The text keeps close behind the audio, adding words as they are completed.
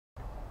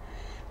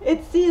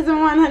It's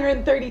season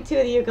 132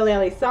 of the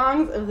Ukulele,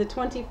 Songs of the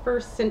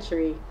 21st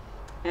Century.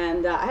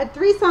 And I had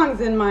 3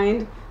 songs in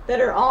mind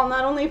that are all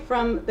not only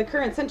from the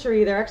current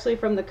century, they're actually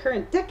from the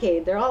current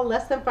decade. They're all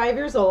less than 5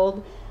 years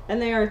old,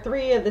 and they are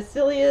 3 of the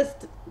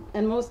silliest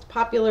and most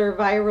popular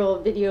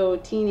viral video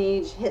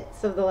teenage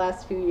hits of the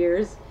last few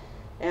years.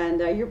 And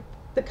you're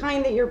the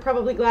kind that you're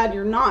probably glad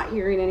you're not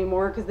hearing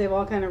anymore, because they've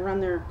all kind of run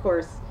their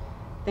course,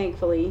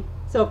 thankfully.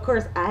 So of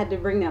course I had to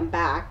bring them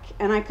back,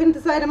 and I couldn't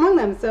decide among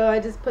them, so I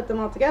just put them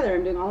all together.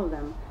 I'm doing all of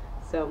them.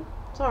 So,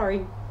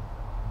 sorry.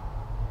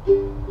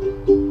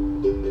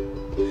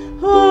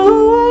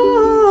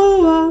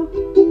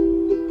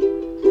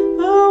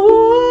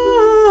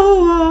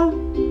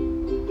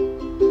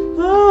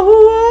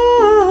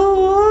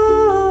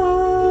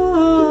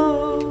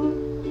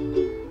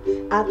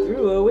 I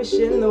threw a wish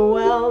in the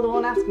well,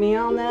 don't ask me,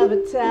 I'll never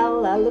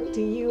tell. I looked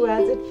to you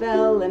as it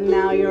fell, and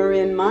now you're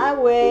in my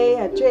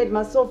way. I trade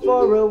my soul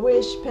for a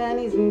wish,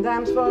 pennies and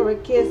dimes for a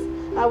kiss.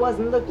 I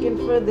wasn't looking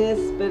for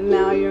this, but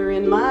now you're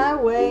in my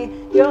way.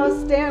 Your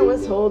stare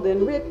was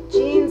holding, ripped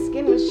jeans,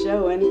 skin was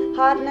showing,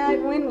 hot night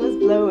wind was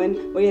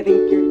blowing. Where you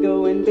think you're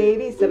going,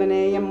 baby? 7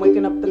 a.m.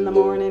 waking up in the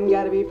morning,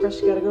 gotta be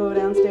fresh, gotta go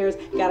downstairs,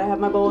 gotta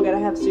have my bowl, gotta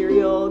have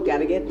cereal,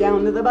 gotta get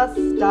down to the bus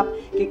stop,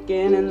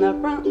 kicking in the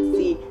front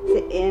seat,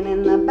 sitting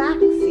in the back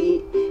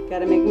seat,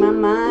 gotta make my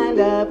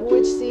mind up,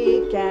 which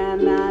seat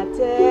can I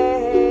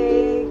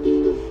take?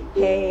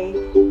 Hey,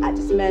 I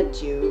just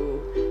met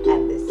you,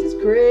 and this is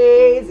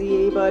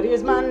crazy, but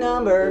here's my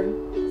number,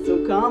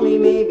 so call me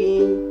maybe.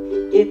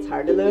 It's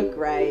hard to look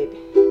right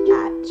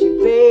at you,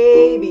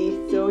 baby,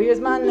 so here's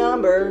my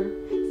number,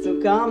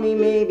 so call me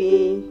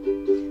maybe.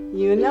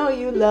 You know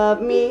you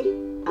love me,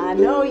 I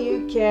know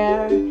you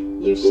care,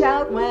 you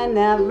shout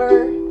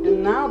whenever,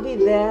 and I'll be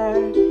there.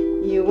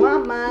 You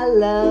want my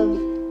love,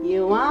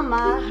 you want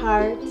my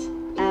heart,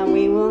 and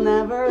we will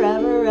never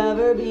ever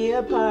ever be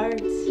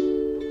apart.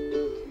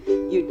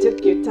 You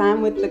took your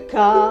time with the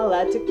call,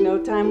 I took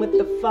no time with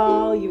the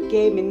fall. You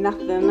gave me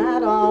nothing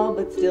at all,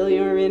 but still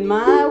you're in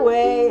my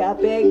way. I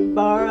beg,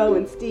 borrow,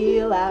 and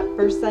steal at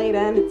first sight,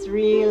 and it's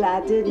real. I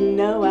didn't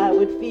know I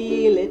would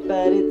feel it,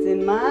 but it's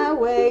in my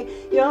way.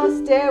 Your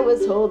stare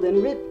was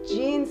holding, ripped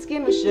jeans,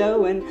 skin was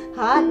showing,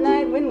 hot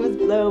night wind was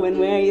blowing.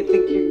 Where you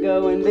think you're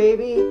going,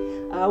 baby?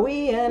 Are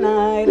we an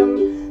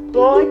item?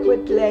 Boy,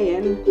 quit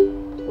playing.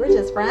 We're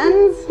just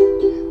friends?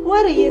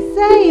 What are you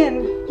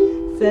saying?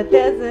 Said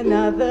there's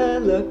another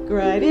look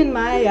right in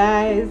my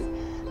eyes.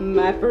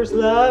 My first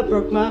love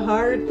broke my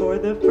heart for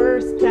the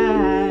first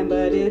time.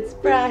 But it's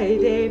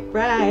Friday,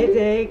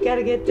 Friday,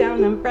 gotta get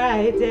down on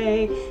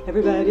Friday.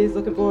 Everybody's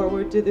looking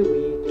forward to the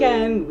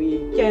weekend,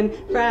 weekend.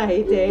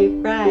 Friday,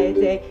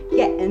 Friday,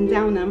 getting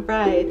down on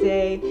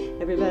Friday.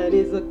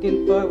 Everybody's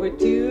looking forward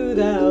to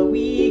the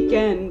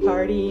weekend.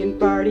 Partying,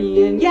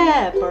 partying,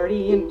 yeah,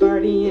 partying,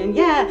 partying,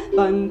 yeah.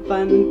 Fun,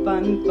 fun,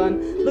 fun,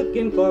 fun.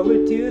 Looking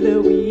forward to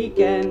the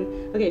weekend.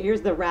 Okay,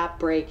 here's the rap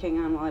break. Hang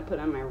on while I put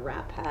on my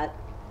rap hat.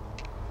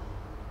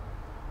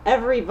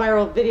 Every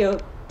viral video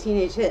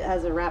teenage hit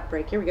has a rap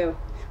break. Here we go.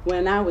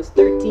 When I was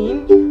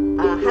 13,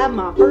 I had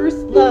my first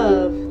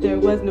love. There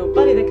was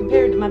nobody that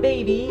compared to my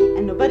baby,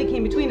 and nobody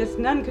came between us,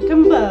 none could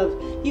come above.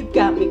 You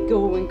got me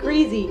going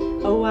crazy,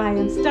 oh I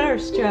am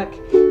starstruck.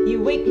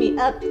 You wake me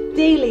up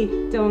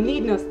daily, don't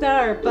need no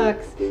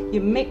Starbucks.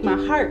 You make my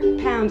heart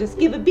pound, just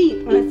give a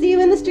beat when I see you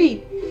in the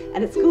street.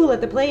 And at school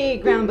at the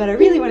playground, but I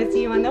really want to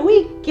see you on the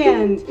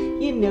weekend.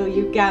 You know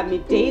you got me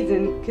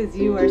dazing, cause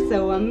you are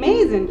so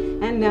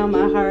amazing. And now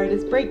my heart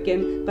is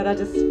breaking, but I'll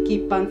just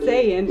keep on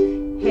saying,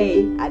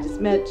 hey, I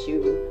just met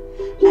you,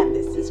 and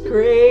this is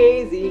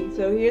crazy.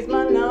 So here's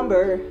my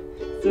number,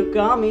 so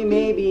call me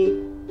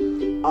maybe.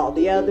 All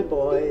the other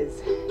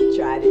boys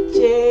try to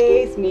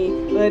chase me,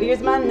 but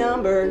here's my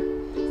number,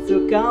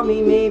 so call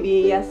me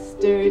maybe.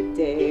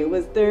 Yesterday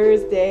was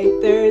Thursday,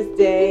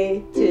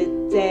 Thursday.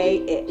 Today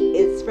it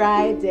is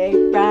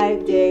Friday,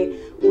 Friday.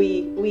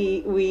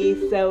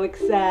 We so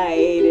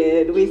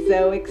excited, we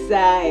so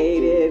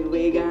excited.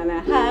 We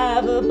gonna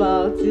have a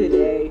ball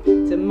today.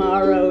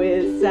 Tomorrow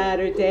is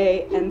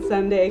Saturday and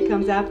Sunday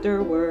comes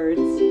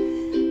afterwards.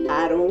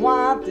 I don't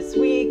want this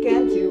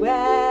weekend to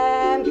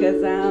end,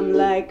 cause I'm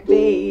like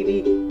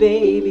baby,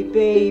 baby,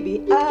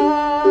 baby.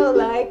 Oh,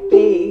 like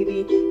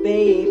baby,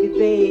 baby,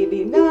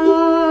 baby.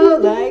 No,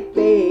 like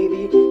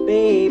baby,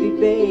 baby,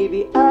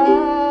 baby.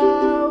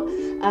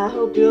 Oh, I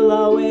hope you'll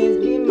always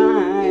be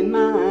mine,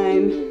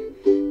 mine.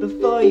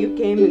 Before you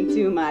came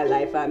into my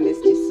life, I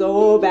missed you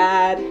so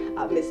bad.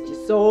 I missed you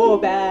so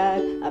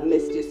bad. I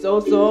missed you so,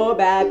 so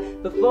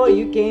bad. Before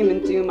you came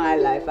into my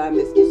life, I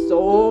missed you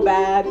so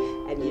bad.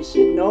 And you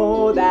should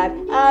know that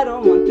I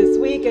don't want this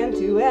weekend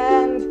to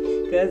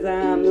end, cause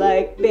I'm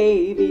like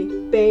baby,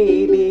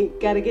 baby.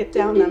 Gotta get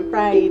down on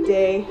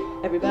Friday.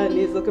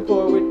 Everybody's looking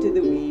forward to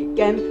the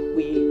weekend,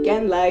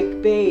 weekend.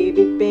 Like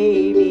baby,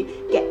 baby.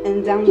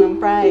 Getting down on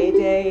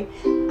Friday.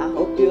 I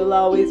hope you'll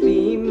always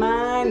be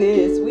mine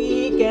this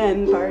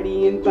weekend.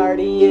 Partying,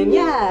 partying,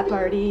 yeah.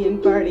 Partying,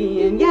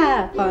 partying,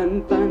 yeah.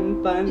 Fun,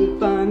 fun, fun,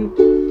 fun.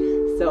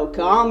 So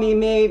call me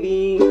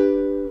maybe.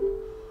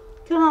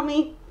 Call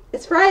me.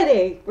 It's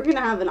Friday. We're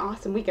gonna have an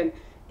awesome weekend.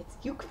 It's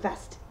Uke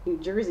Fest, New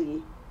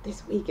Jersey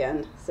this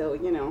weekend. So,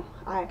 you know,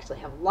 I actually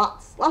have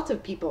lots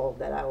of people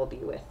that I will be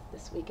with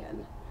this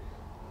weekend.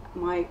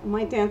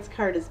 My dance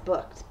card is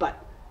booked,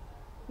 but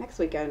next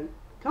weekend,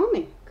 call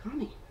me.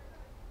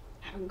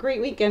 Have a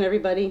great weekend,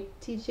 everybody.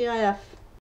 TGIF.